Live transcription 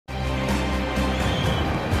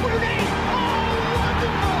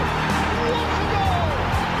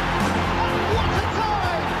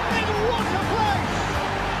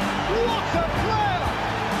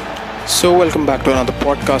So, welcome back to another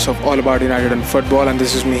podcast of All About United and Football, and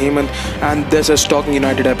this is me Hemant, and this is Talking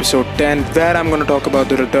United episode 10, where I'm going to talk about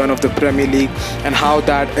the return of the Premier League and how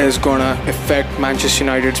that is going to affect Manchester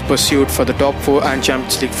United's pursuit for the top 4 and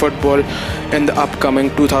Champions League football in the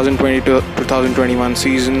upcoming 2020-2021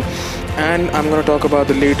 season. And I'm going to talk about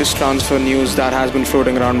the latest transfer news that has been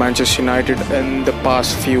floating around Manchester United in the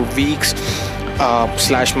past few weeks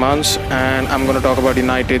slash months, and I'm going to talk about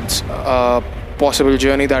United's possible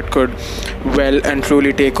journey that could well and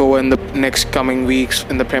truly take over in the next coming weeks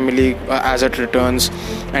in the Premier League as it returns.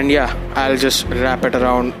 And yeah, I'll just wrap it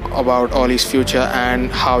around about Ollie's future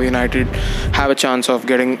and how United have a chance of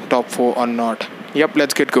getting top 4 or not. Yep,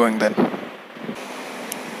 let's get going then.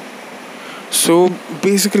 So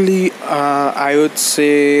basically, I would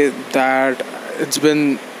say that it's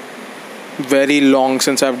been very long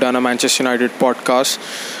since I've done a Manchester United podcast,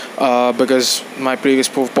 because my previous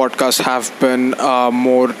podcasts have been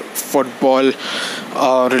more football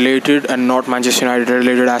related and not Manchester United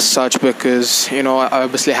related as such, because I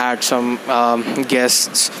obviously had some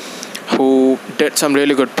guests who did some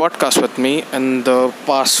really good podcasts with me in the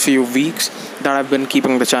past few weeks that I've been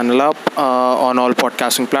keeping the channel up on all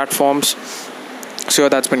podcasting platforms. So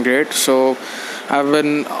that's been great. So I've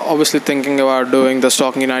been obviously thinking about doing the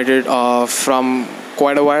Talking United from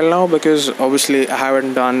quite a while now, because obviously I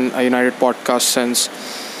haven't done a United podcast since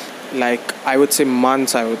I would say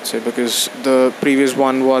months, because the previous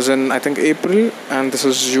one was in I think April and this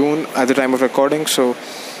is June at the time of recording. So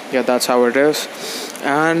yeah, that's how it is.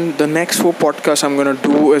 And the next 4 podcasts I'm going to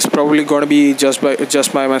do is probably going to be just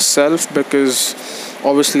by myself, because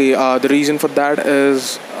obviously the reason for that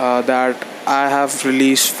is that I have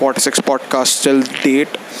released 46 podcasts till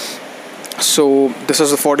date. So this is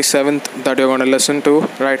the 47th that you're going to listen to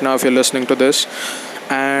right now if you're listening to this.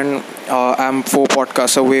 And I'm 4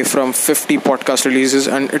 podcasts away from 50 podcast releases,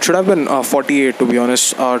 and it should have been 48 to be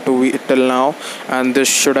honest, till now, and this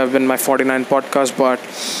should have been my 49th podcast, but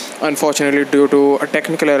unfortunately due to a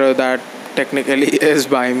technical error that technically is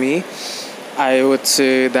by me, I would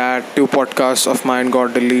say that 2 podcasts of mine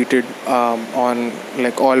got deleted on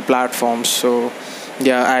all platforms. So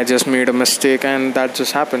yeah, I just made a mistake and that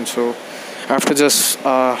just happened. So I have to just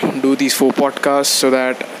do these 4 podcasts so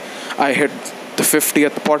that I hit the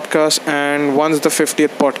 50th podcast, and once the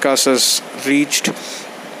 50th podcast is reached,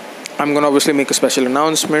 I'm going to obviously make a special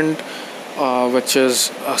announcement, which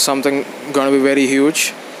is something going to be very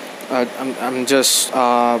huge. I'm just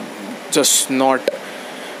not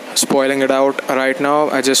spoiling it out right now.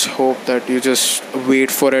 I just hope that you just wait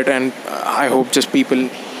for it, and I hope just people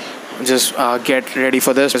just get ready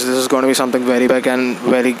for this. This is going to be something very big and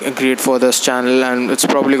very great for this channel, and it's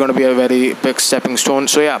probably going to be a very big stepping stone.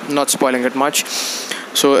 So yeah, not spoiling it much.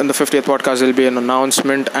 So in the 50th podcast there will be an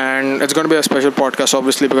announcement, and it's going to be a special podcast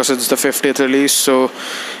obviously because it's the 50th release. So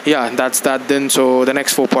yeah, that's that then. So the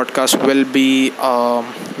next 4 podcasts will be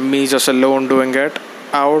me just alone doing it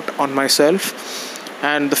out on myself,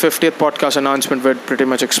 and the 50th podcast announcement would pretty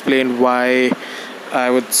much explain why I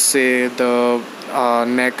would say the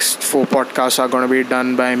next 4 podcasts are going to be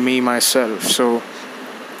done by me myself. So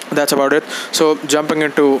that's about it. So jumping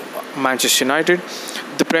into Manchester United,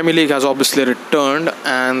 the Premier League has obviously returned,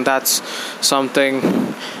 and that's something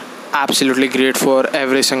absolutely great for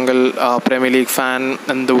every single Premier League fan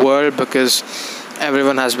in the world, because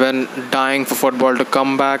everyone has been dying for football to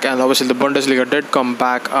come back, and obviously the Bundesliga did come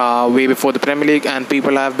back way before the Premier League, and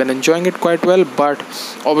people have been enjoying it quite well. But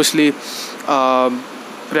obviously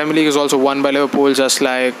Premier League is also won by Liverpool, just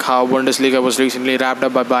like how Bundesliga was recently wrapped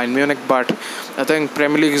up by Bayern Munich. But I think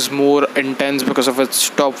Premier League is more intense because of its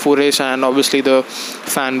top 4 race, and obviously the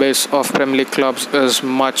fan base of Premier League clubs is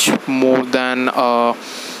much more than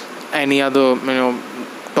any other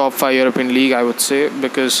top 5 European league, I would say,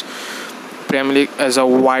 because Premier League is a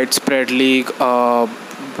widespread league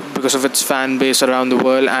because of its fan base around the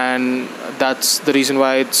world, and that's the reason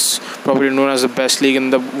why it's probably known as the best league in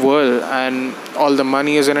the world, and all the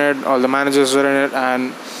money is in it, all the managers are in it,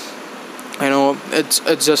 and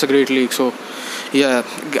it's just a great league. So yeah,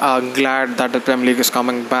 glad that the Premier League is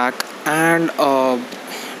coming back. And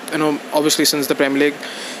obviously since the Premier League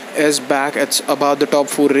is back, it's about the top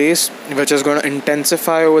 4 race, which is going to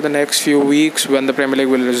intensify over the next few weeks when the Premier League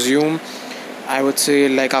will resume. I would say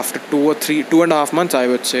after 2.5 months, I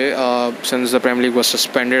would say, since the Premier League was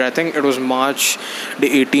suspended. I think it was March the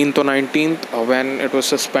 18th or 19th when it was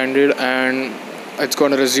suspended, and it's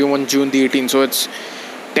going to resume on June the 18th. So it's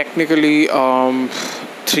technically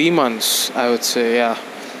 3 months, I would say. Yeah,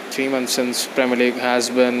 3 months since Premier League has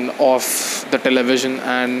been off the television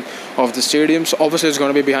and off the stadiums. Obviously, it's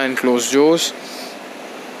going to be behind closed doors.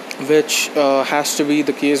 which has to be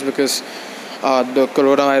the case because the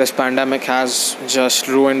coronavirus pandemic has just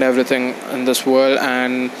ruined everything in this world,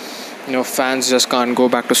 and fans just can't go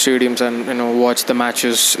back to stadiums and watch the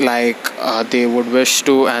matches like they would wish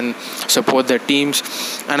to and support their teams.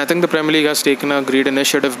 And I think the Premier League has taken a great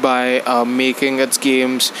initiative by making its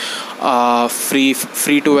games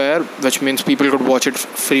free to air, which means people could watch it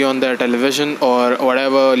free on their television or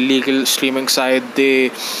whatever legal streaming site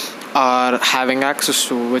they are having access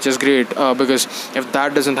to, which is great, because if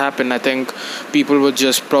that doesn't happen, I think people would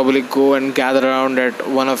just probably go and gather around at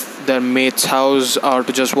one of their mates' house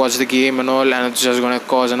to just watch the game and all, and it's just going to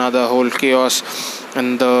cause another whole chaos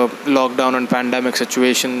in the lockdown and pandemic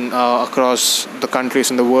situation across the countries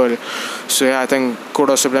in the world. So yeah, I think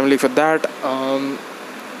kudos to Premier League for that.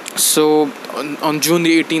 So on June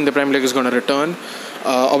the 18th, the Premier League is going to return.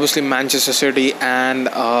 Obviously, Manchester City and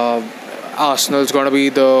Arsenal is going to be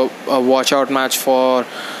the watch out match for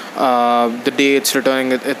the day it's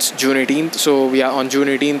returning. It's June 18th. So yeah, on June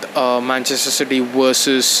 18th, Manchester City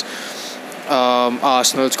versus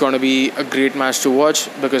Arsenal is going to be a great match to watch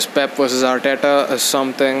because Pep versus Arteta is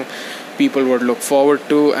something people would look forward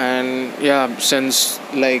to. And yeah, since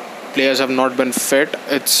like players have not been fit,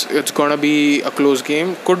 it's going to be a close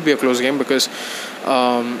game. Could be a close game because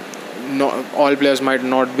all players might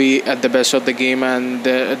not be at the best of the game, and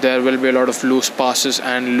there will be a lot of loose passes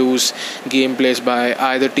and loose game plays by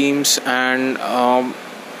either teams, and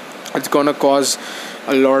it's going to cause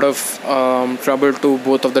a lot of trouble to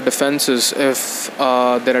both of the defenses if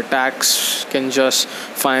their attacks can just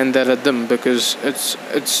find their rhythm, because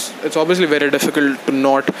it's obviously very difficult to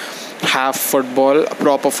not have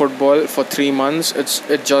proper football for 3 months.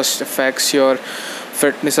 It just affects your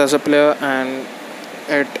fitness as a player, and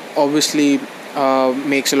it obviously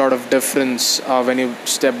makes a lot of difference when you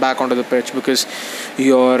step back onto the pitch, because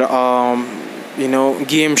your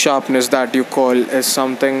game sharpness that you call is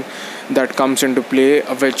something that comes into play,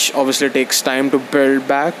 which obviously takes time to build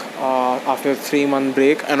back after a 3-month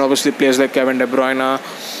break. And obviously players like Kevin De Bruyne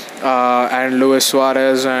and Luis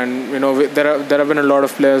Suarez, and there have been a lot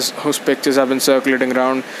of players whose pictures have been circulating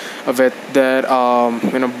around with their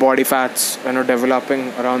body fats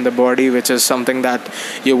developing around the body, which is something that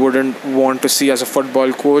you wouldn't want to see as a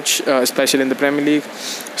football coach, especially in the Premier League.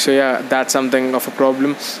 So yeah, that's something of a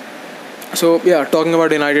problem. So yeah, talking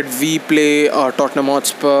about United, we play Tottenham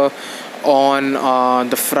Hotspur on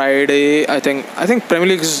the Friday. I think Premier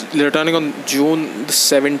League is returning on June the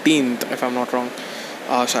 17th, if I'm not wrong.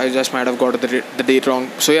 So I just might have got the date wrong.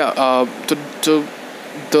 So yeah,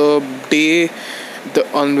 the day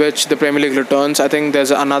on which the Premier League returns, I think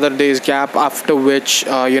there's another day's gap, after which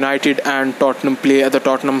United and Tottenham play at the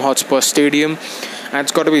Tottenham Hotspur Stadium. And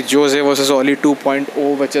it's got to be Jose versus Oli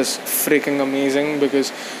 2.0, which is freaking amazing,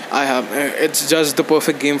 because it's just the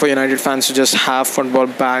perfect game for United fans to just have football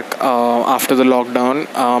back after the lockdown,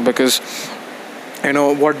 because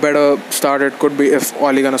what better start it could be if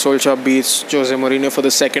Ole Gunnar Solskjaer beats Jose Mourinho for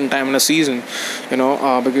the second time in a season,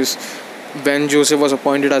 because when Jose was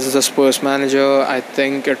appointed as the Spurs manager, I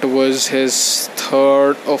think it was his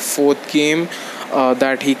third or fourth game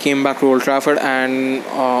that he came back to Old Trafford, and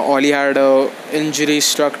Ole had a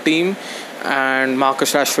injury-struck team, and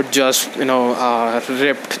Marcus Rashford just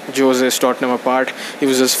ripped Jose's Tottenham apart. He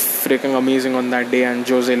was just freaking amazing on that day, and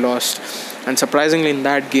Jose lost. And surprisingly, in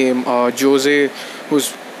that game, Jose,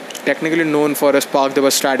 who's technically known for his park the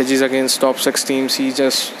bus strategies against top 6 teams, he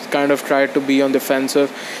just kind of tried to be on the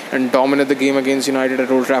defensive and dominate the game against United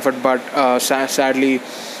at Old Trafford. But sadly,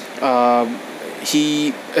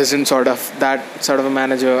 he isn't sort of a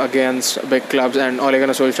manager against big clubs, and Ole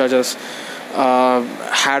Gunnar Solskjaer just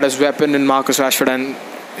had his weapon in Marcus Rashford, and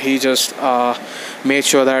he just made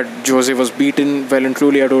sure that Jose was beaten well and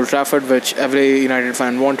truly at Old Trafford, which every United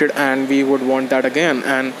fan wanted, and we would want that again.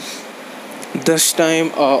 And this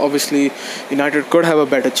time, obviously, United could have a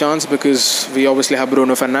better chance, because we obviously have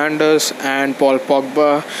Bruno Fernandes and Paul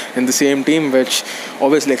Pogba in the same team, which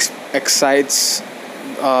obviously excites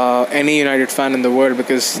any United fan in the world,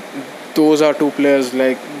 because those are two players,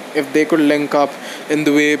 like, if they could link up in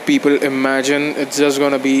the way people imagine, it's just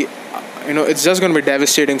going to be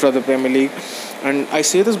devastating for the Premier League. And I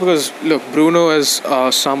say this because, look, Bruno is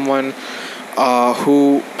someone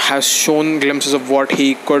who has shown glimpses of what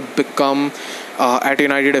he could become at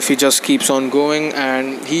United if he just keeps on going,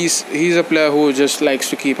 and he's a player who just likes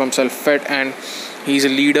to keep himself fit, and he's a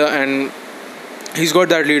leader, and he's got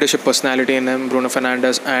that leadership personality in him, Bruno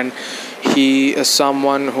Fernandes, and he is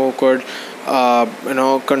someone who could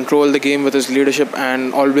control the game with his leadership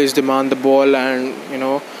and always demand the ball, and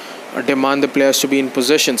demand the players to be in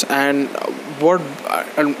positions. And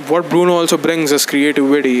what Bruno also brings is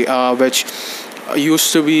creativity, which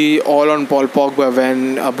used to be all on Paul Pogba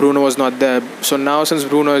when Bruno was not there. So now, since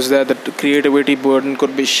Bruno is there, the creativity burden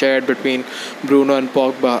could be shared between Bruno and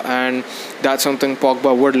Pogba, and that's something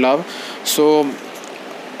Pogba would love. So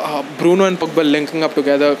Bruno and Pogba linking up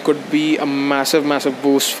together could be a massive, massive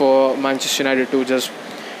boost for Manchester United to just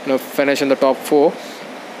finish in the top four.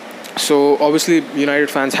 So obviously, United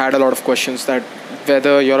fans had a lot of questions that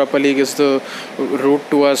whether Europa League is the route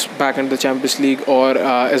to us back into the Champions League, or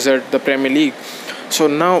is it the Premier League. So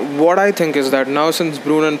now, what I think is that now, since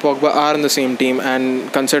Bruno and Pogba are in the same team,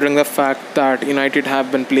 and considering the fact that United had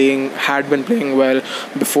been playing well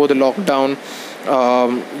before the lockdown,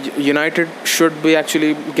 United should be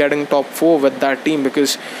actually getting top four with that team.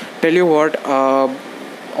 Because tell you what, Ole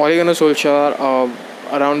Gunnar Solskjaer,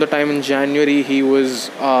 around the time in January, he was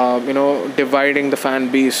dividing the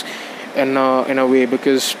fan base in a way,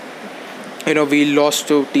 because we lost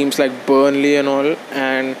to teams like Burnley and all,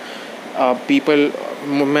 and people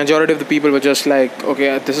majority of the people were just like,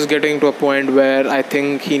 okay, this is getting to a point where I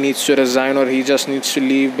think he needs to resign, or he just needs to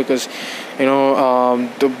leave, because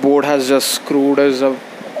the board has just screwed us up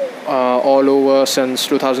all over since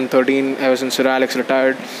 2013, ever since Sir Alex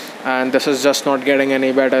retired, and this is just not getting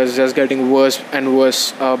any better. It's just getting worse and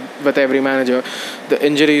worse with every manager. The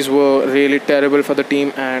injuries were really terrible for the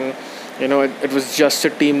team, and it was just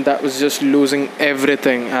a team that was just losing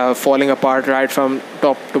everything, falling apart right from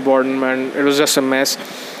top to bottom, and it was just a mess.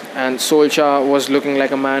 And Solskjaer was looking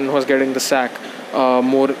like a man who was getting the sack,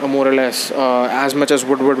 more or less, as much as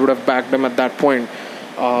Woodward would have backed him at that point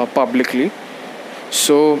publicly.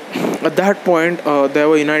 So at that point, there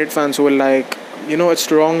were United fans who were like,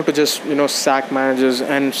 it's wrong to just sack managers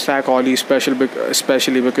and sack Oli,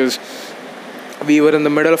 especially because we were in the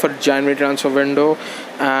middle of a January transfer window,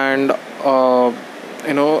 and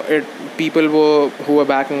it people who were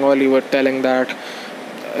backing Oli were telling that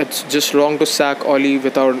it's just wrong to sack Oli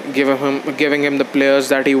without giving him the players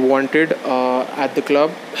that he wanted at the club,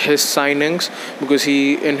 his signings, because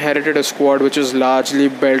he inherited a squad which was largely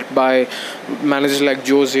built by managers like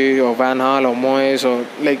Jose or Van Gaal or Moyes, or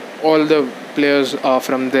like all the players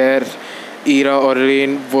from their era or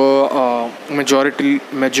reign were majority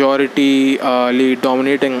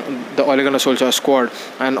dominating the Ole Gunnar Solskjaer squad,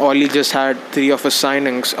 and Ole just had three of his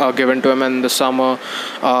signings given to him in the summer,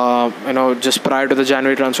 just prior to the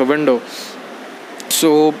January transfer window.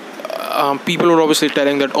 So people were obviously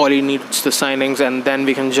telling that Ole needs the signings, and then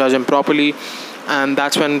we can judge him properly. And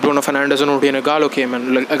that's when Bruno Fernandes and Odion Ighalo came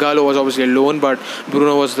in. Ighalo was obviously a loan, but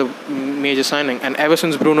Bruno was the major signing. And ever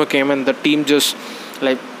since Bruno came in, the team just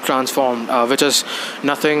transformed, which is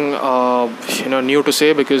nothing new to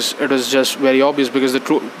say, because it was just very obvious, because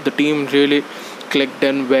the team really clicked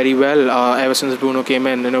in very well ever since Bruno came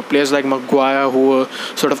in. Players like Maguire, who were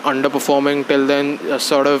sort of underperforming till then,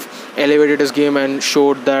 sort of elevated his game and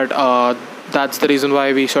showed that that's the reason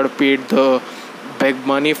why we sort of paid the big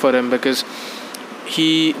money for him, because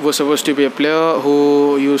he was supposed to be a player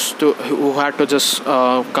who had to just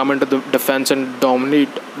come into the defense and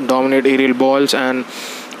dominate aerial balls and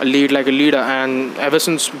lead like a leader. And ever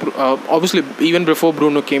since, obviously, even before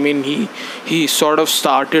Bruno came in, he sort of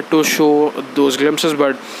started to show those glimpses.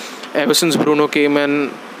 But ever since Bruno came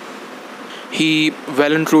in, he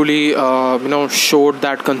well and truly showed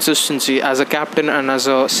that consistency as a captain and as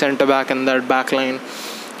a centre back in that back line.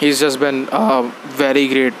 He's just been very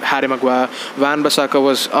great. Harry Maguire, Van Bissaka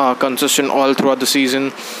was consistent all throughout the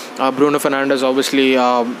season. Bruno Fernandes obviously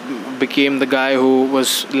became the guy who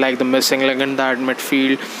was like the missing link in that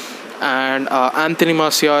midfield. And Anthony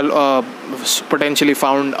Martial potentially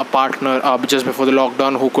found a partner just before the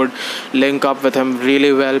lockdown who could link up with him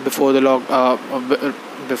really well before the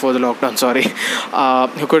lockdown. Sorry,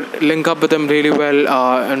 who could link up with him really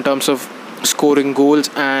well in terms of scoring goals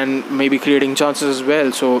and maybe creating chances as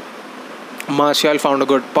well. So Martial found a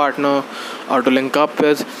good partner to link up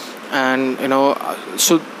with, and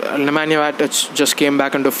so Nemanja Matic just came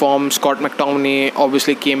back into form. Scott McTominay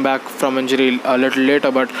obviously came back from injury a little later,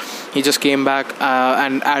 but he just came back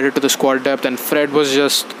and added to the squad depth. And Fred was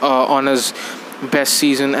just on his best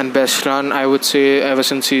season and best run, I would say, ever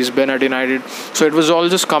since he's been at United. So it was all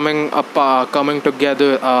just coming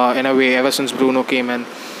together in a way ever since Bruno came in.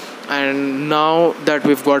 And now that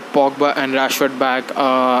we've got Pogba and Rashford back,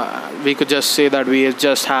 we could just say that we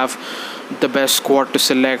just have the best squad to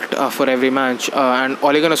select for every match. And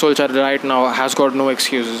Ole Gunnar Solskjaer right now has got no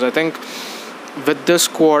excuses. I think with this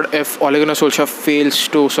squad, if Ole Gunnar Solskjaer fails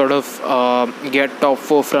to sort of get top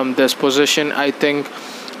four from this position, I think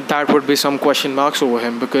that would be some question marks over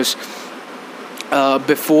him, because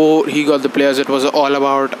before he got the players, it was all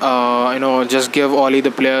about just give Oli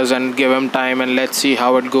the players and give him time and let's see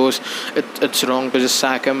how it goes. It's wrong to just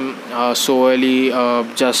sack him so early,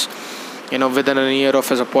 just within a year of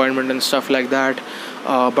his appointment and stuff like that.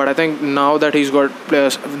 But I think now that he's got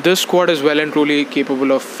players, this squad is well and truly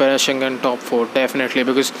capable of finishing in top four, definitely,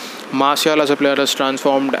 because Martial as a player has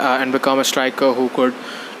transformed and become a striker who could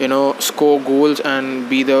score goals and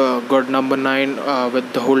be the good number 9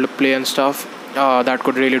 with the hold play and stuff. That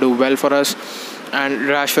could really do well for us. And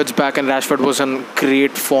Rashford's back, and Rashford was in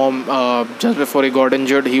great form just before he got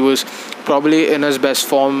injured. He was probably in his best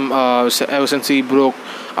form ever since he broke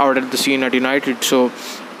out at the scene at United. So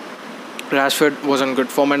Rashford was in good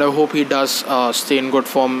form, and I hope he does stay in good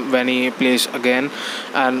form when he plays again.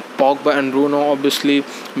 And Pogba and Bruno obviously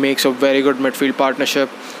makes a very good midfield partnership.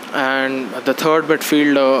 And the third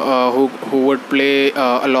midfielder who would play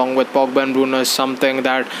along with Pogba and Bruno is something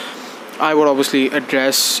that I would obviously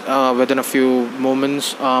address within a few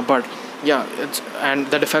moments. But yeah, and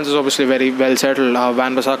the defense is obviously very well settled.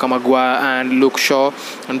 Wan-Bissaka, Maguire, and Luke Shaw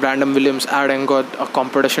and Brandon Williams adding got a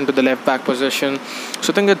competition to the left back position.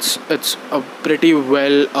 So I think it's a pretty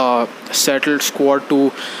well settled squad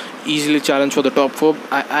to easily challenge for the top four.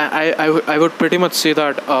 I would pretty much say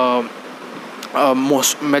that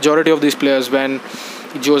most majority of these players, when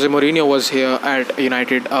Jose Mourinho was here at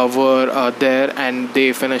United, were there, and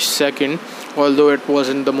they finished second, although it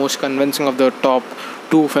wasn't the most convincing of the top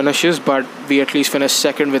 2 finishes, but we at least finished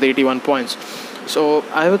second with 81 points. So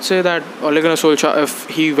I would say that Ole Gunnar Solskjaer, if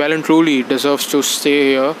he well and truly deserves to stay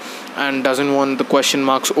here and doesn't want the question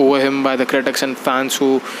marks over him by the critics and fans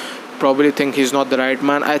who probably think he's not the right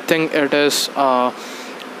man, I think it is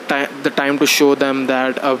the time to show them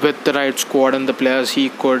that with the right squad and the players, he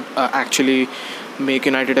could actually make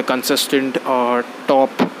United a consistent top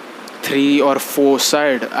 3 or 4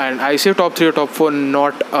 side. And I say top 3 or top 4,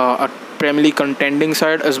 not a Premier League contending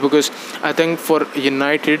side, is because I think for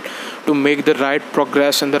United to make the right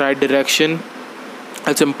progress in the right direction,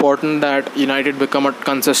 it's important that United become a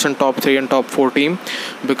consistent top 3 and top 4 team,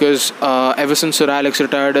 because ever since Sir Alex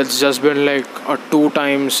retired, it's just been like 2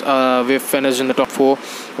 times we've finished in the top 4.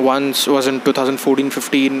 Once was in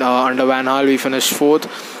 2014-15 under Van Gaal, we finished 4th,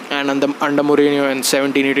 and under Mourinho in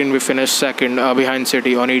 17-18 we finished 2nd behind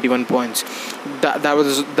City on 81 points. That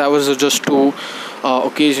was just 2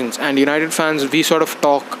 occasions. And United fans, we sort of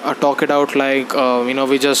talk it out like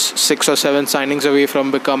we just 6 or 7 signings away from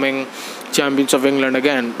becoming champions of England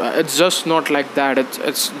again. It's just not like that.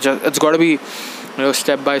 It's got to be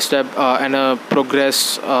step by step and a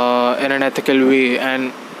progress in an ethical way.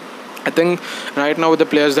 And I think right now with the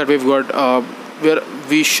players that we've got,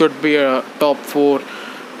 we should be a top 4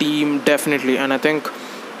 team definitely. And I think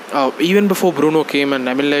even before Bruno came in,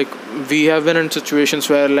 I mean, like, we have been in situations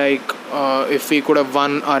where, like, if we could have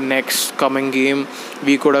won our next coming game,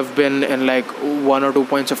 we could have been in like 1 or 2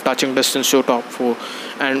 points of touching distance to top 4.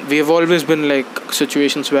 And we have always been like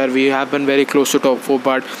situations where we have been very close to top 4,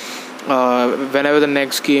 but whenever the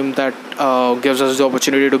next game that gives us the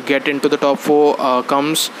opportunity to get into the top 4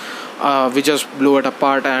 comes, we just blow it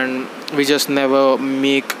apart and we just never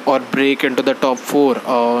make or break into the top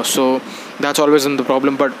 4. So that's always been the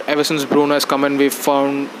problem. But ever since Bruno has come in, we've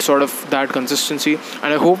found sort of that consistency,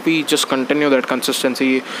 and I hope we just continue that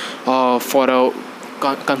consistency for a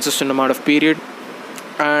consistent amount of period.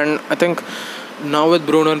 And I think now with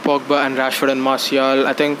Bruno and Pogba and Rashford and Martial,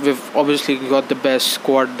 I think we've obviously got the best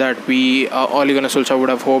squad that we Ole Gunnar Solskjaer would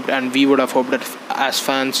have hoped, and we would have hoped that as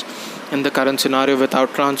fans in the current scenario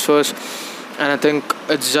without transfers. And I think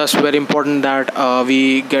it's just very important that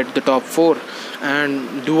we get the top 4.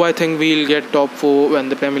 And do I think we'll get top 4 when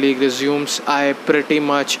the Premier League resumes? I pretty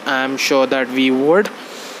much am sure that we would,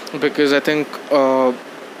 because I think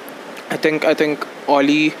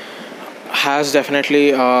Oli has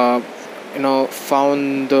definitely found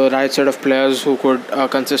the right set of players who could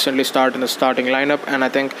consistently start in the starting lineup. And I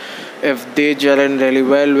think if they gel in really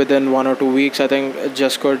well within 1 or 2 weeks, I think it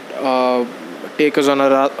just could take us on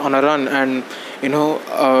a run. And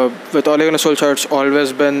with Ole Gunnar Solskjaer, it's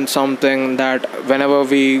always been something that whenever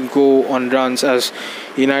we go on runs as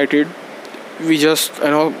United, we just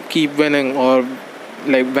keep winning, or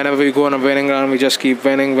like whenever we go on a winning run, we just keep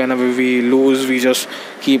winning. Whenever we lose, we just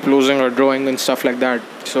keep losing or drawing and stuff like that.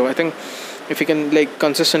 So I think if we can like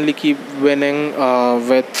consistently keep winning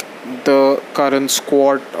with the current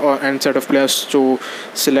squad and set of players to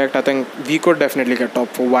select, I think we could definitely get top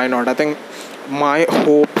 4. Why not? I think my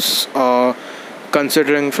hopes,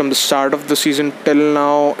 considering from the start of the season till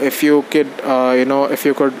now, if you could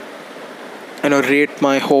rate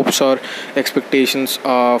my hopes or expectations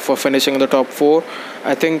for finishing in the top four.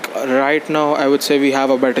 I think right now I would say we have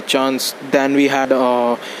a better chance than we had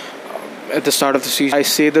at the start of the season. I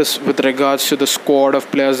say this with regards to the squad of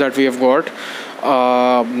players that we have got,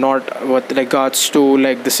 not with regards to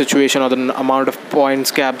like the situation or the amount of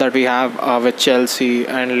points gap that we have with Chelsea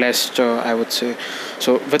and Leicester, I would say.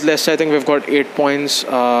 So with Leicester, I think we've got 8 points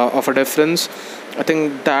of a difference. I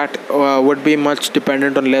think that would be much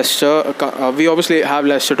dependent on Leicester. We obviously have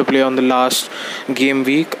Leicester to play on the last game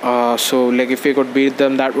week. So, like, if we could beat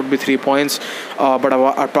them, that would be 3 points. But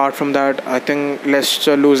apart from that, I think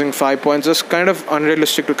Leicester losing 5 points is kind of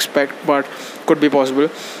unrealistic to expect, but could be possible.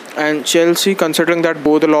 And Chelsea, considering that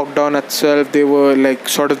both the lockdown itself, they were like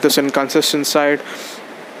sort of this inconsistent side.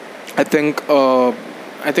 I think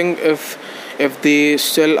if they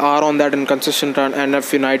still are on that inconsistent run, and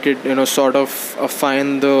if United sort of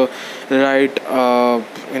find the right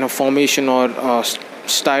formation or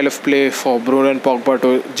style of play for Bruno and Pogba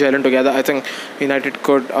to gel in together, I think United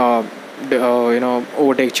could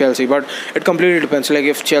overtake Chelsea. But it completely depends. Like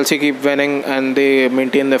if Chelsea keep winning and they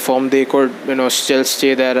maintain their form, they could still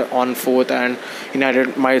stay there on fourth, and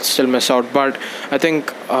United might still miss out. But I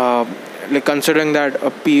think like considering that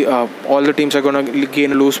all the teams are going to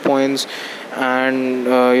gain or lose points, and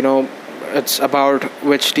it's about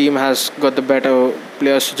which team has got the better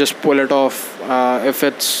players to just pull it off. If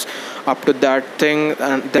it's up to that thing,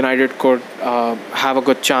 and then United could have a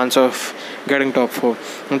good chance of getting top four.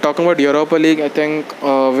 And talking about Europa League, I think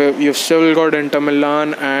you've still got Inter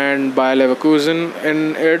Milan and Bayer Leverkusen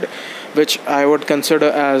in it, which I would consider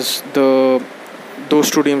as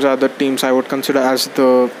those two teams are the teams I would consider as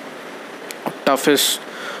the toughest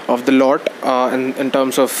of the lot in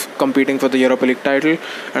terms of competing for the Europa League title.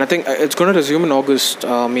 And I think it's going to resume in August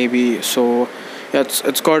maybe. So yeah,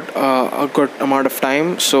 it's got a good amount of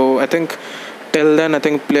time. So I think till then, I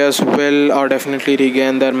think players will definitely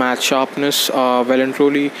regain their match sharpness well and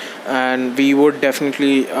truly, and we would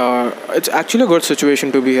definitely. It's actually a good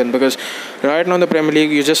situation to be in, because right now in the Premier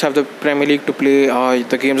League, you just have the Premier League to play.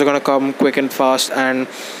 The games are gonna come quick and fast, and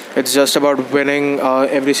it's just about winning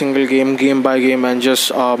every single game by game, and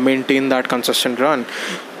just maintain that consistent run.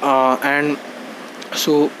 And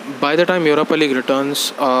so by the time Europa League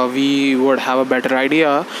returns, we would have a better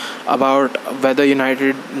idea about whether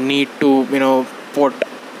United need to, put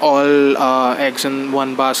all eggs in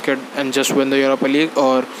one basket and just win the Europa League,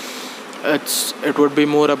 or it would be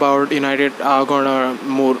more about United are gonna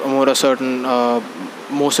more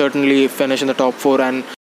certainly finish in the top four, and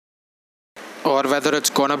or whether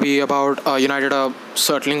it's gonna be about United are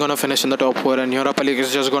certainly gonna finish in the top four, and Europa League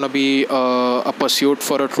is just gonna be a pursuit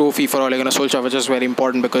for a trophy for Ole Gunnar Solskjaer, which is very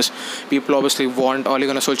important because people obviously want Ole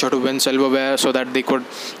Gunnar Solskjaer to win silverware so that they could,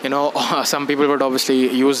 some people would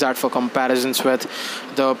obviously use that for comparisons with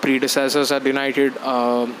the predecessors at United,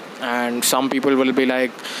 and some people will be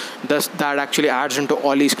like, that actually adds into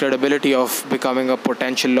Ole's credibility of becoming a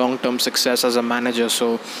potential long-term success as a manager.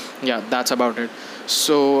 So yeah, that's about it.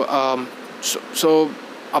 So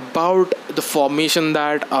about the formation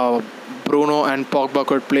that Bruno and Pogba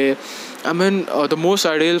could play, I mean, the most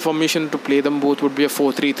ideal formation to play them both would be a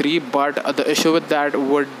 4-3-3, but the issue with that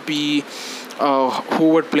would be who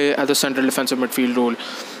would play at the central defensive midfield role.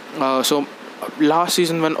 So last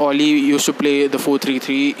season when Ole used to play the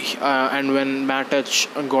 4-3-3, and when Matic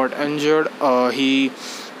got injured, he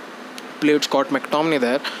played Scott McTominay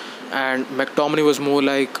there, and McTominay was more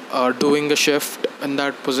like doing a shift in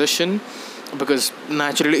that position, because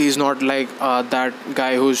naturally he's not like that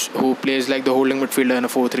guy who plays like the holding midfielder in a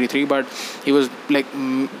 4-3-3, but he was like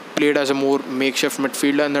played as a more makeshift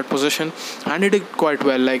midfielder in that position, and he did quite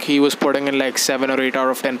well. Like he was putting in like 7 or 8 out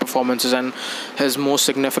of 10 performances, and his most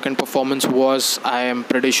significant performance was, I am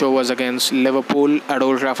pretty sure, was against Liverpool at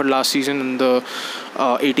Old Trafford last season in the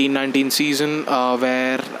 18-19 season,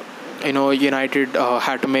 where United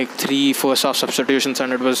had to make 3 first half substitutions,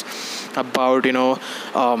 and it was about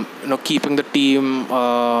keeping the team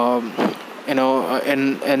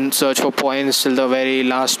in search for points till the very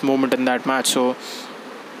last moment in that match. So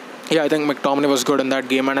yeah, I think McTominay was good in that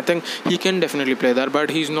game, and I think he can definitely play there, but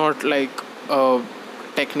he's not like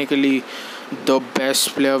technically the best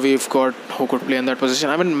player we've got who could play in that position.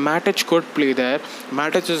 I mean, Matic could play there.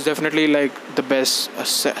 Matic is definitely like the best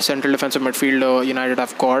central defensive midfielder United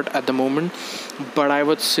have got at the moment. But I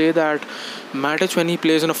would say that Matic, when he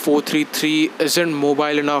plays in a 4-3-3, isn't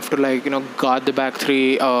mobile enough to guard the back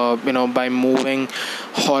three by moving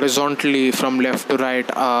horizontally from left to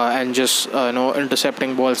right, and just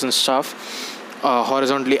intercepting balls and stuff,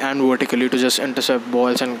 horizontally and vertically, to just intercept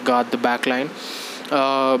balls and guard the back line.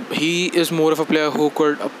 He is more of a player who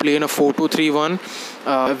could play in a 4-2-3-1,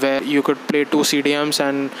 where you could play two CDMs,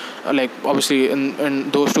 and like obviously in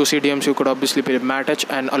those two CDMs you could obviously play Matic,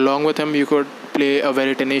 and along with him you could play a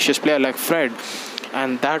very tenacious player like Fred,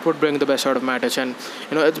 and that would bring the best out of Matic. And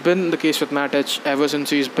it's been the case with Matic ever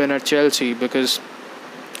since he's been at Chelsea, because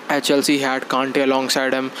at Chelsea he had Conte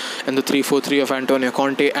alongside him in the 3-4-3 of Antonio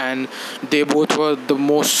Conte, and they both were the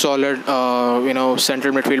most solid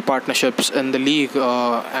central midfield partnerships in the league,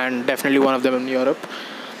 and definitely one of them in Europe.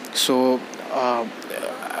 So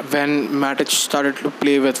when Matic started to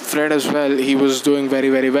play with Fred as well, he was doing very,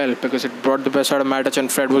 very well, because it brought the best out of Matic,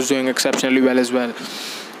 and Fred was doing exceptionally well as well.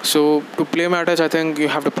 So to play Matic, I think you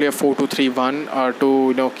have to play a 4-2-3-1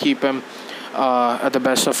 to keep him at the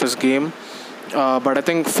best of his game. But I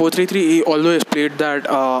think 4-3-3, although he's played that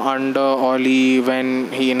under Oli when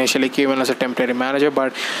he initially came in as a temporary manager,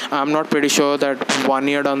 but I'm not pretty sure that 1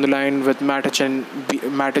 year down the line with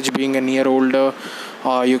Matic being a year older,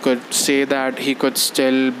 you could say that he could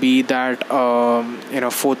still be that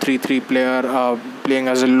 4-3-3 player playing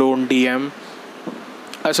as a lone DM.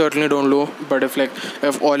 I certainly don't know, but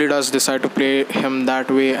if Oli does decide to play him that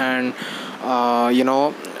way, and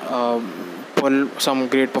pull some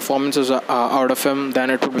great performances out of him, then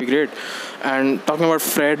it would be great. And talking about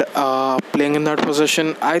Fred playing in that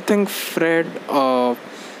position, I think Fred, to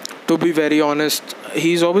be very honest,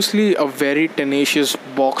 he's obviously a very tenacious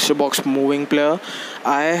box-to-box moving player.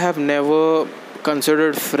 I have never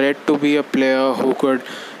considered Fred to be a player who could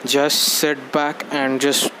just sit back and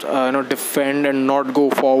just defend and not go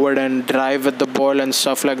forward and drive with the ball and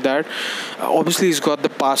stuff like that. Obviously he's got the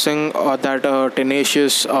passing that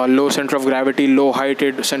tenacious low center of gravity, low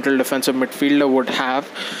heighted central defensive midfielder would have.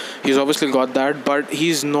 He's obviously got that, but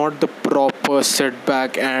he's not the proper sit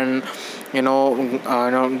back and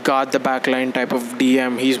guard the back line type of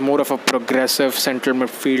DM. He's more of a progressive central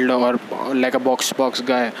midfielder, or like a box to box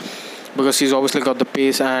guy, because he's obviously got the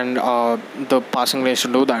pace and the passing range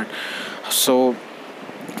to do that. So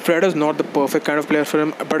Fred is not the perfect kind of player for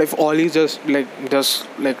him, but if Oli just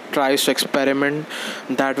tries to experiment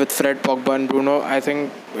that with Fred, Pogba and Bruno, I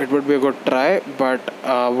think it would be a good try. But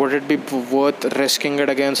would it be worth risking it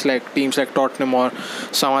against teams like Tottenham or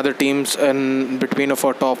some other teams in between of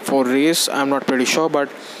a top 4 race? I'm not pretty sure,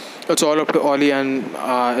 but it's all up to Oli, and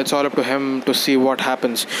it's all up to him to see what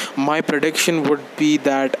happens. My prediction would be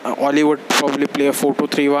that Oli would probably play a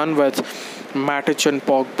 4-2-3-1 with Matic and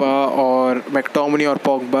Pogba, or McTominay or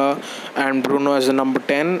Pogba, and Bruno as the number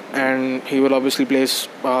 10, and he will obviously place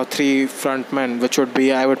 3 front men, which would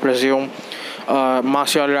be, I would presume,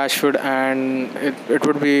 Martial, Rashford, and it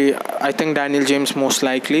would be, I think, Daniel James most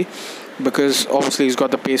likely, because obviously he's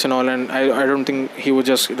got the pace and all, and I don't think he would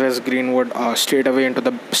just risk Greenwood straight away into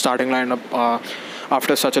the starting lineup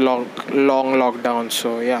after such a long lockdown.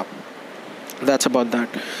 So yeah, that's about that.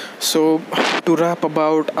 So to wrap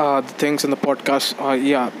about the things in the podcast,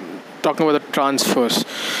 talking about the transfers,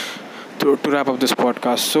 to wrap up this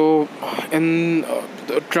podcast. So in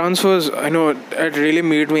the transfers, I know it really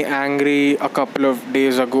made me angry a couple of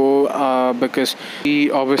days ago, because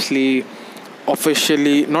he obviously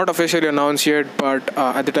not officially announced yet, but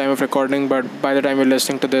at the time of recording, but by the time you're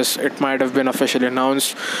listening to this, it might have been officially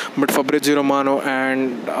announced. But Fabrizio Romano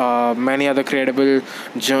and many other credible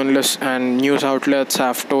journalists and news outlets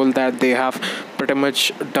have told that they have pretty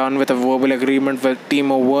much done with a verbal agreement with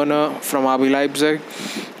Timo Werner from RB Leipzig,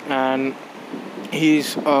 and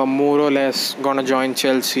he's more or less gonna join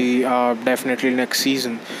Chelsea definitely next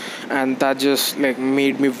season. And that just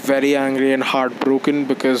made me very angry and heartbroken,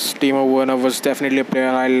 because Timo Werner was definitely a player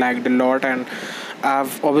I liked a lot, and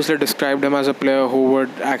I've obviously described him as a player who would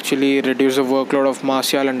actually reduce the workload of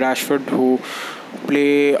Martial and Rashford, who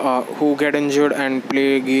get injured and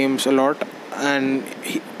play games a lot. And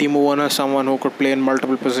Timo Werner is someone who could play in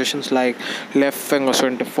multiple positions, like left wing or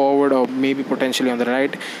centre forward, or maybe potentially on the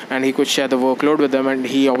right, and he could share the workload with them, and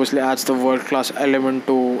he obviously adds the world class element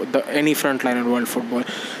to any front line in world football.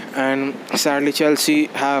 And sadly Chelsea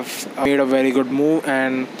have made a very good move,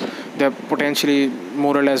 and they're potentially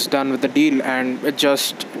more or less done with the deal, and it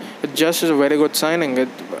just is a very good signing. It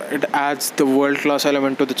adds the world-class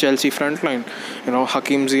element to the Chelsea front line.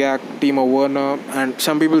 Hakim Ziyech, Timo Werner, and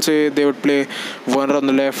some people say they would play Werner on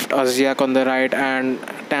the left, Ziyech on the right, and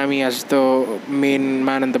Tammy as the main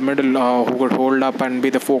man in the middle, who could hold up and be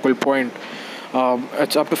the focal point.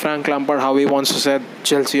 It's up to Frank Lampard how he wants to set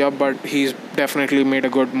Chelsea up, but he's definitely made a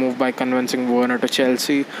good move by convincing Werner to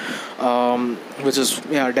Chelsea, which is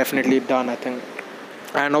definitely done, I think.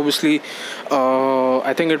 And obviously,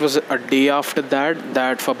 I think it was a day after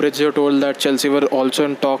that Fabrizio told that Chelsea were also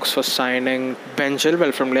in talks for signing Ben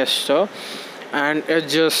Chilwell from Leicester. and it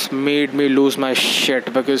just made me lose my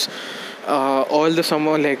shit because all the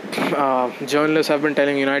summer, journalists have been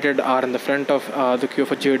telling United are in the front of the queue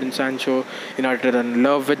for Jadon Sancho. United are in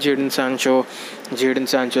love with Jadon Sancho. Jadon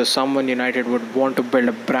Sancho is someone United would want to build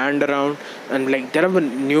a brand around, and like there have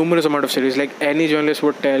been numerous amount of series. Like any journalist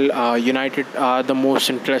would tell, United are the most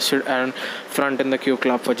interested and front in the queue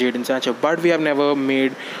club for Jadon Sancho. But we have never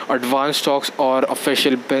made advanced talks or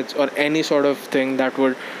official bids or any sort of thing that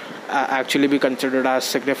would actually be considered as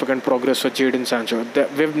significant progress for Jadon Sancho.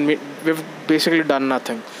 We've basically done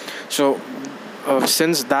nothing. So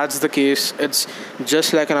since that's the case, it's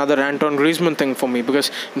just like another Anton Griezmann thing for me, because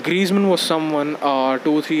Griezmann was someone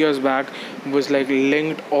 2-3 years back was like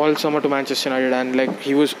linked all summer to Manchester United, and like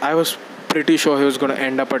I was pretty sure he was going to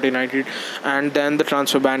end up at United, and then the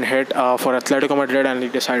transfer ban hit for Atletico Madrid, and he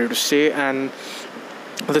decided to stay. And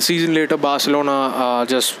the season later, Barcelona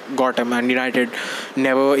just got him, and United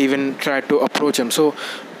never even tried to approach him. So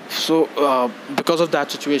because of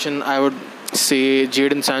that situation, I would say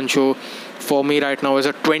Jadon Sancho for me right now is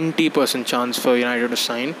a 20% chance for United to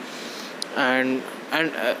sign. And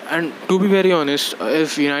to be very honest,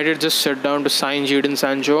 if United just sit down to sign Jadon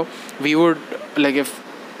Sancho, we would like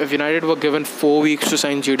if United were given 4 weeks to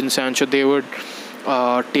sign Jadon Sancho, they would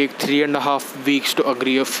take 3.5 weeks to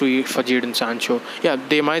agree a fee for Jadon Sancho. Yeah,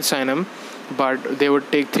 they might sign him, but they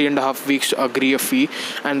would take 3.5 weeks to agree a fee.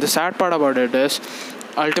 And the sad part about it is,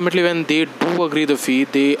 ultimately, when they do agree the fee,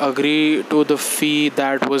 they agree to the fee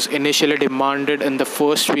that was initially demanded in the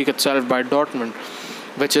first week itself by Dortmund,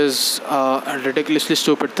 which is a ridiculously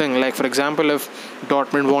stupid thing. Like, for example, if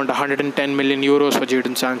Dortmund want 110 million euros for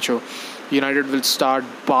Jadon Sancho, United will start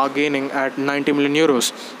bargaining at 90 million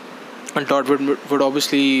euros. And Dortmund would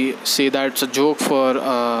obviously say that it's a joke for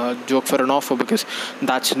an offer, because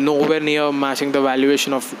that's nowhere near matching the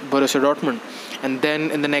valuation of Borussia Dortmund. And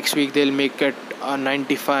then in the next week they'll make it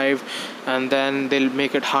 95, and then they'll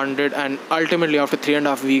make it 100, and ultimately after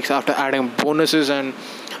 3.5 weeks, after adding bonuses and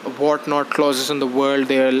whatnot clauses in the world,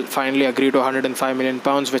 they'll finally agree to 105 million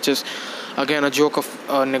pounds, which is again a joke of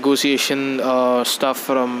negotiation stuff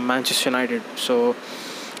from Manchester United.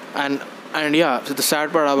 And yeah, so the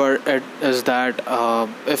sad part about it is that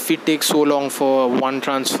if we take so long for one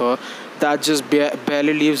transfer, that just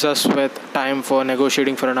barely leaves us with time for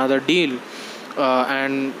negotiating for another deal.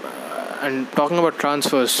 And talking about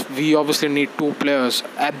transfers, we obviously need two players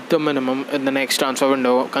at the minimum in the next transfer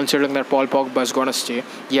window, considering that Paul Pogba is going to stay.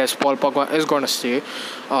 Yes, Paul Pogba is going to stay.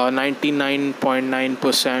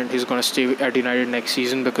 99.9% he's going to stay at United next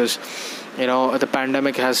season, because the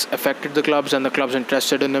pandemic has affected the clubs, and the clubs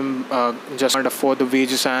interested in him just can't afford the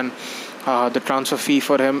wages and the transfer fee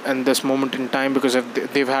for him in this moment in time, because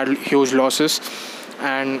they've had huge losses.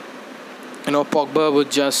 And Pogba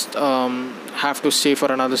would just have to stay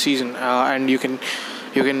for another season, and you can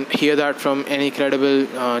hear that from any credible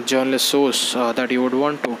journalist source that you would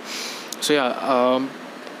want to. So yeah,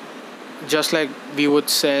 just like we would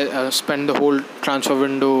spend the whole transfer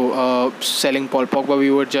window selling Paul Pogba,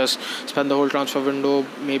 we would just spend the whole transfer window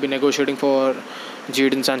maybe negotiating for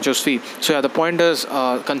Jadon Sancho's fee. So yeah, the point is,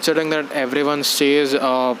 considering that everyone stays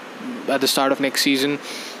at the start of next season,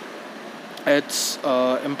 it's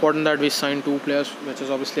important that we sign two players, which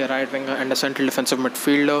is obviously a right winger and a central defensive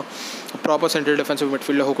midfielder, a proper central defensive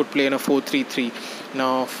midfielder who could play in a 4-3-3.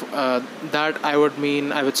 Now, that I would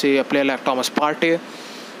say a player like Thomas Partey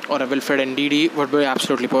or a Wilfred Ndidi would be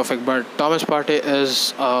absolutely perfect. But Thomas Partey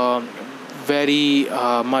is very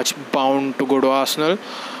much bound to go to Arsenal,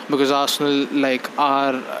 because Arsenal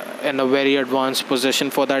are in a very advanced position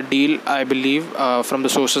for that deal, I believe, from the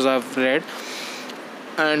sources I've read.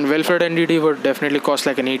 And Wilfred Ndidi would definitely cost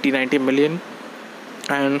like an 80-90 million.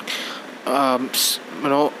 And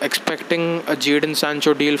expecting a Jadon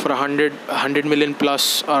Sancho deal for 100 million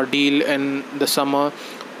plus deal in the summer,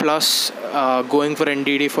 plus going for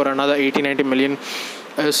Ndidi for another 80-90 million,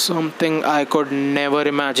 is something I could never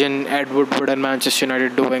imagine Ed Woodward and Manchester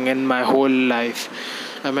United doing in my whole life.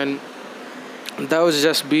 I mean, that would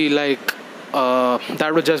just be like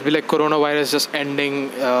coronavirus just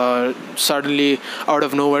ending suddenly out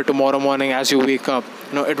of nowhere tomorrow morning as you wake up.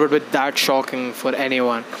 It would be that shocking for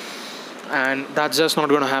anyone, and that's just not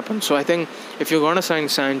going to happen. So I think if you're going to sign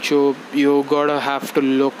Sancho, you gotta have to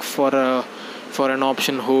look for an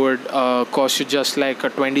option who would cost you just like a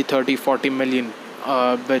 20, 30, 40 million,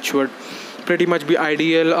 which would pretty much be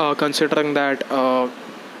ideal, considering that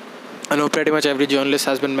I know pretty much every journalist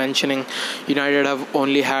has been mentioning United have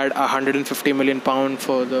only had £150 million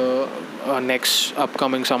for the next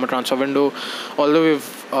upcoming summer transfer window. Although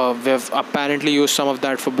we've apparently used some of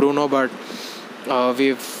that for Bruno, but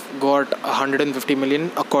We've got 150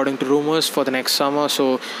 million according to rumors for the next summer.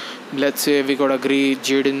 So let's say we could agree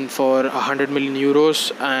Jaden for 100 million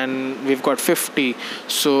euros, and we've got 50.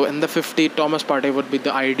 So in the 50, Thomas Partey would be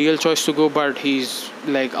the ideal choice to go, but he's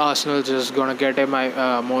like Arsenal just gonna get him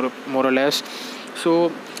more or less.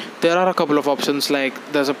 So there are a couple of options. Like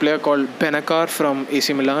there's a player called Benakar from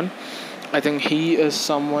AC Milan. I think he is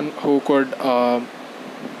someone who could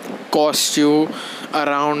cost you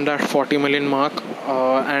around that 40 million mark,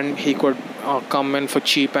 and he could come in for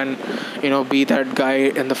cheap and be that guy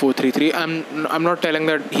in the 4-3-3. I'm not telling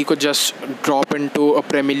that he could just drop into a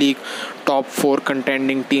Premier League top 4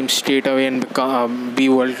 contending team straight away and be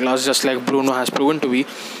world class just like Bruno has proven to be.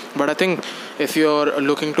 But I think if you're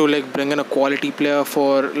looking to like bring in a quality player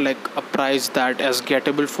for like a price that is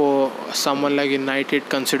gettable for someone like United,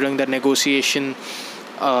 considering the negotiation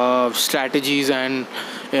strategies and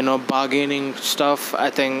bargaining stuff, I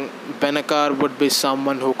think Benakar would be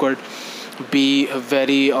someone who could be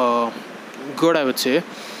very good, I would say.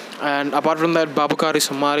 And apart from that, Babukari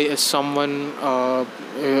Samari is someone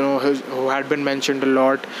who had been mentioned a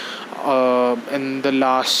lot in the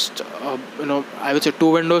last I would say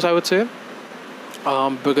 2 windows, I would say,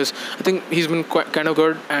 because I think he's been quite kind of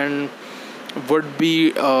good and would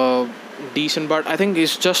be decent, but I think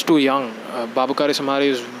he's just too young. Babukari Samari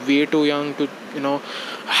is way too young to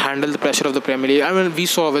handle the pressure of the Premier League. I mean, we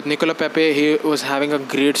saw with Nicola Pepe, he was having a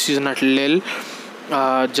great season at Lille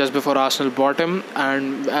just before Arsenal bought him,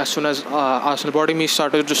 and as soon as Arsenal bought him, he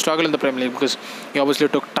started to struggle in the Premier League because he obviously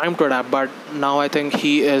took time to adapt. But now I think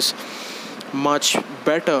he is much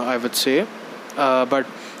better, I would say. But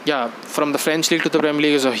yeah, from the French league to the Premier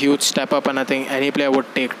League is a huge step up, and I think any player would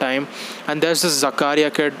take time. And there's this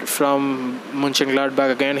Zakaria kid from Mönchengladbach.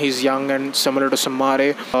 Again, he's young and similar to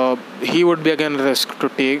Samare. He would be again a risk to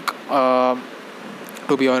take,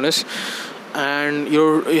 to be honest. And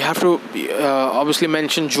you have to obviously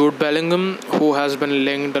mention Jude Bellingham, who has been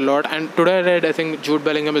linked a lot. And today I read, I think Jude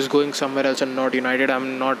Bellingham is going somewhere else and not United.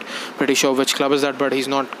 I'm not pretty sure which club is that, but he's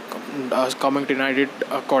not coming to United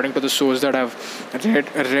according to the source that I've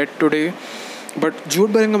read today. But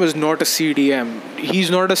Jude Bellingham is not a CDM. He's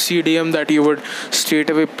not a CDM that you would straight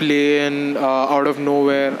away play in out of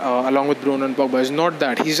nowhere along with Bruno and Pogba. He's not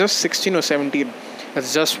that. He's just 16 or 17.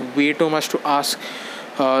 That's just way too much to ask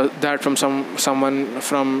that from someone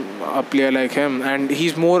from a player like him. And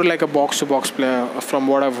he's more like a box-to-box player from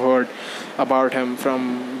what I've heard about him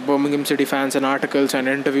from Birmingham City fans and articles and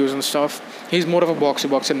interviews and stuff. He's more of a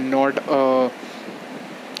box-to-box and not a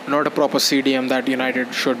proper CDM that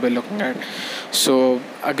United should be looking at. So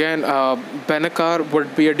again, Benakar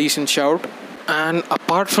would be a decent shout. And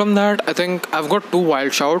apart from that, I think I've got 2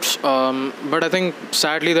 wild shouts, but I think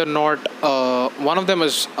sadly they're not. One of them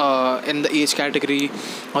is in the age category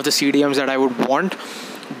of the CDMs that I would want,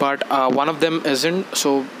 but one of them isn't.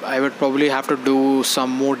 So I would probably have to do some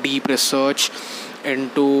more deep research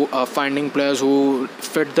into finding players who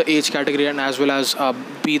fit the age category and as well as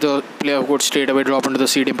be the player who would straight away drop into the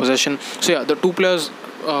CDM position. So yeah, the 2 players,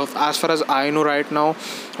 as far as I know right now,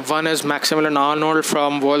 one is Maximilian Arnold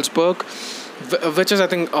from Wolfsburg, which is I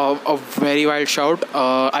think a very wild shout.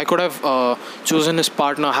 I could have chosen his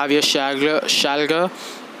partner Javier Schalger,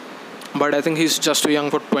 but I think he's just too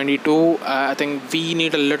young for 22. I think we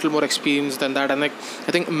need a little more experience than that. And I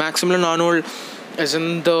think Maximilian Arnold is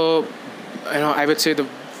in the I would say the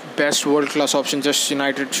best world class option just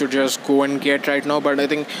United should just go and get right now. But I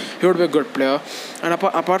think he would be a good player. And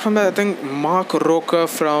apart from that, I think Marc Roca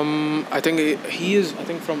from he is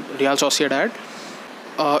from Real Sociedad.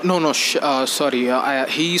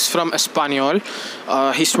 Sorry. He's from Espanyol.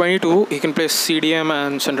 He's 22. He can play CDM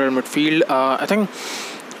and central midfield. I think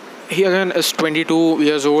he again is 22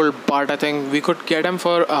 years old, but I think we could get him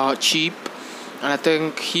for cheap. And I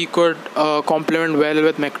think he could complement well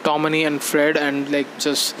with McTominay and Fred and like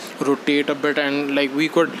just rotate a bit, and like we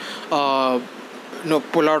could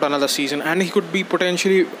pull out another season, and he could be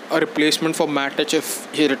potentially a replacement for Matic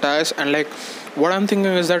if he retires. And like what I'm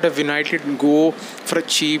thinking is that if United go for a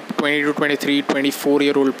cheap 22, 23,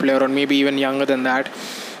 24-year-old player, or maybe even younger than that,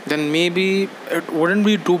 then maybe it wouldn't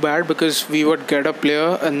be too bad because we would get a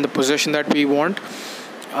player in the position that we want,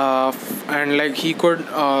 and like he could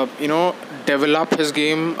develop his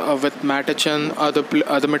game with Matic and other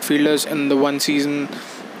midfielders in the one season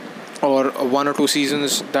or 1 or 2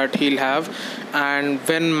 seasons that he'll have. And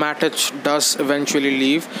when Matic does eventually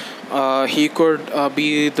leave, he could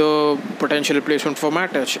be the potential replacement for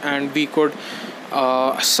Matic, and we could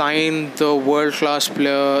sign the world-class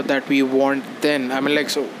player that we want then. I mean, like,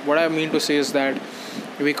 so what I mean to say is that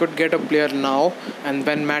we could get a player now, and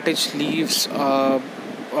when Matic leaves,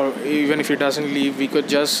 or even if he doesn't leave, we could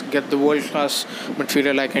just get the world-class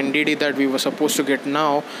midfielder like NDD that we were supposed to get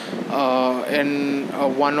now in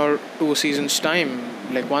 1 or 2 seasons time.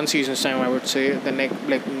 Like 1 season's time, I would say. The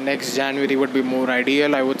next January would be more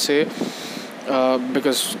ideal, I would say,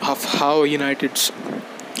 because of how United's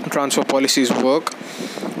transfer policies work.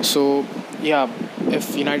 So yeah,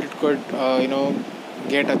 if United could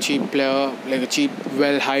get a cheap player, like a cheap,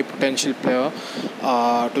 well, high potential player,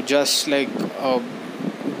 to just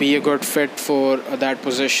be a good fit for that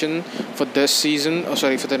position for this season, or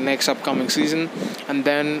sorry, for the next upcoming season, and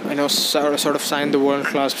then sort of sign the world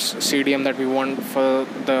class CDM that we want for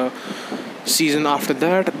the season after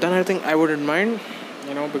that, then I think I wouldn't mind,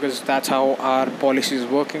 because that's how our policy is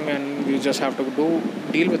working, and we just have to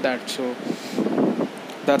deal with that. So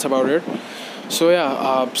that's about it. So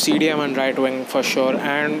yeah, CDM and right wing for sure.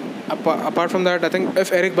 And apart from that, I think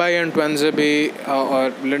if Eric Bailly and Tuanzebe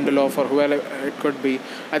or Lindelof or whoever it could be,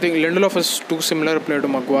 I think Lindelof is too similar a player to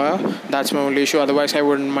Maguire. That's my only issue. Otherwise, I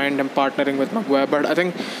wouldn't mind him partnering with Maguire. But I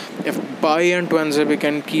think if Bailly and Tuanzebe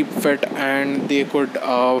can keep fit and they could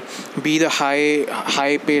be the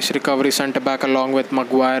high pace recovery centre back along with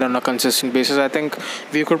Maguire on a consistent basis, I think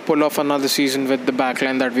we could pull off another season with the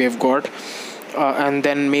backline that we have got. And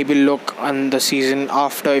then maybe look on the season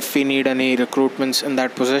after if we need any recruitments in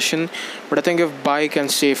that position. But I think if Bailly can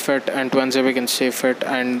stay fit and Tuanzebe can stay fit,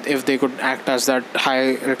 and if they could act as that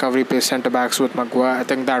high recovery pace centre backs with Maguire, I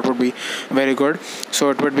think that would be very good. So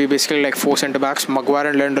it would be basically like 4 centre backs. Maguire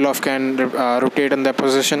and Lindelof can rotate in their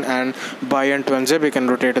position, and Bailly and Tuanzebe can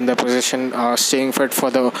rotate in their position, staying fit for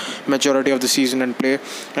the majority of the season and play.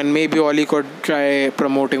 And maybe Oli could try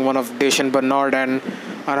promoting one of Deschamps Bernard and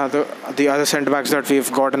the other centre backs that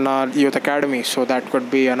we've got in our youth academy. So that could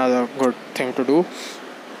be another good thing to do.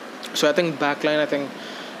 So I think backline,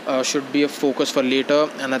 should be a focus for later.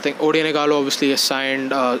 And I think Odion Ighalo obviously is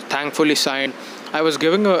signed, thankfully signed. I was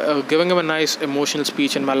giving him a nice emotional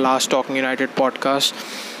speech in my last Talking United podcast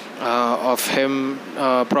of him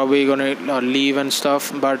probably going to leave and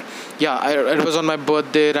stuff. But yeah, it was on my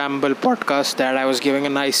birthday ramble podcast that I was giving a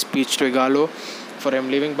nice speech to Ighalo for him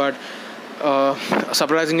leaving. But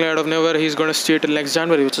surprisingly, out of nowhere, he's going to stay till next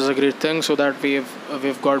January, which is a great thing. So that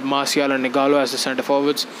we've got Martial and Ighalo as the centre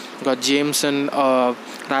forwards. We've got James and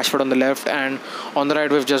Rashford on the left, and on the right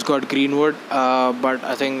we've just got Greenwood. But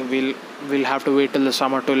I think we'll have to wait till the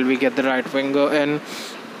summer till we get the right winger in.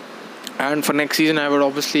 And for next season, I would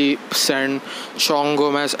obviously send Sean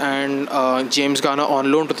Gomez and James Garner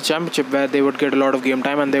on loan to the Championship, where they would get a lot of game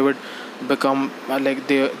time and they would become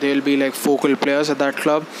they'll be like focal players at that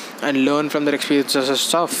club and learn from their experiences and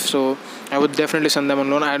stuff. So I would definitely send them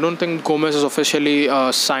on loan. I don't think Gomez has officially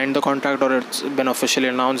signed the contract or it's been officially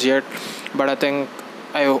announced yet, but I think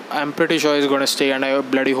I'm pretty sure he's going to stay, and I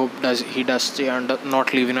bloody hope he does stay and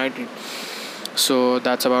not leave United. So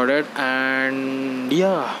that's about it. And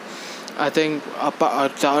yeah, I think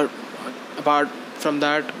apart from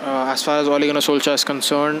that, as far as Ole Gunnar Solskjaer is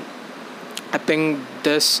concerned, I think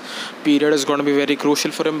this period is going to be very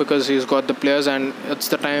crucial for him, because he's got the players, and it's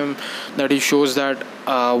the time that he shows that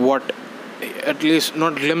what, at least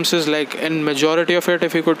not glimpses, like in majority of it,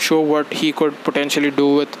 if he could show what he could potentially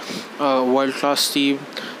do with a world-class team,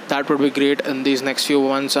 that would be great in these next few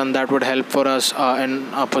months, and that would help for us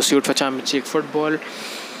in our pursuit for Champions League football.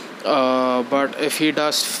 But if he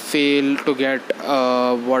does fail to get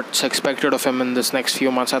what's expected of him in this next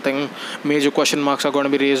few months, I think major question marks are going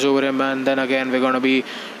to be raised over him, and then again we're going to be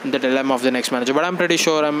in the dilemma of the next manager. But I'm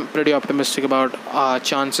pretty optimistic about our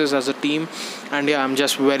chances as a team, and yeah, I'm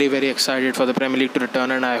just very, very excited for the Premier League to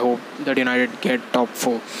return, and I hope that United get top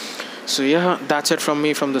 4. So yeah, that's it from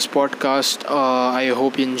me from this podcast. I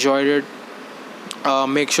hope you enjoyed it.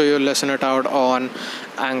 Make sure you listen it out on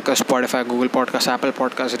Anchor, Spotify, Google Podcasts, Apple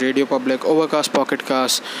Podcasts, Radio Public, Overcast, Pocket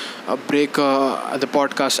Cast, Breaker, the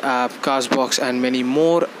podcast app, Castbox, and many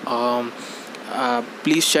more.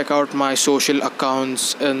 Please check out my social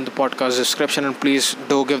accounts in the podcast description, and please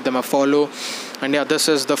do give them a follow. And yeah, this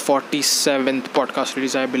is the 47th podcast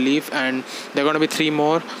release, I believe, and there are going to be 3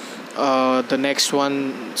 more. The next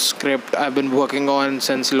one script I've been working on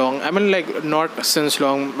since long. I mean, like, not since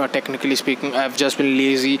long, technically speaking. I've just been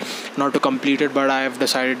lazy not to complete it, but I have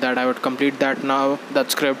decided that I would complete that now, that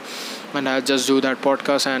script, and I'll just do that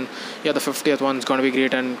podcast. And yeah, the 50th one is going to be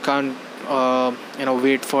great, and can't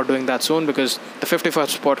wait for doing that soon, because the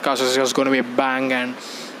 51st podcast is just going to be a bang, and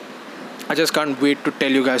I just can't wait to tell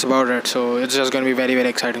you guys about it. So it's just going to be very, very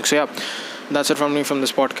exciting. So yeah, that's it from me from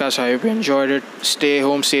this podcast. I hope you enjoyed it. Stay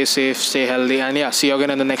home, stay safe, stay healthy, and yeah, see you again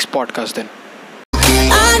in the next podcast then.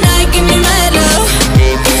 All night, give me my love.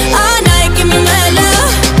 All night, give me my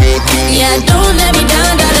love. Yeah, don't let me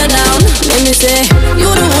down.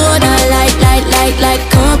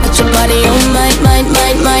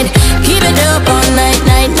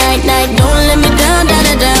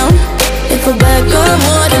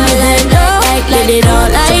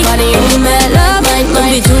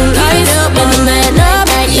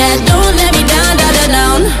 Don't let me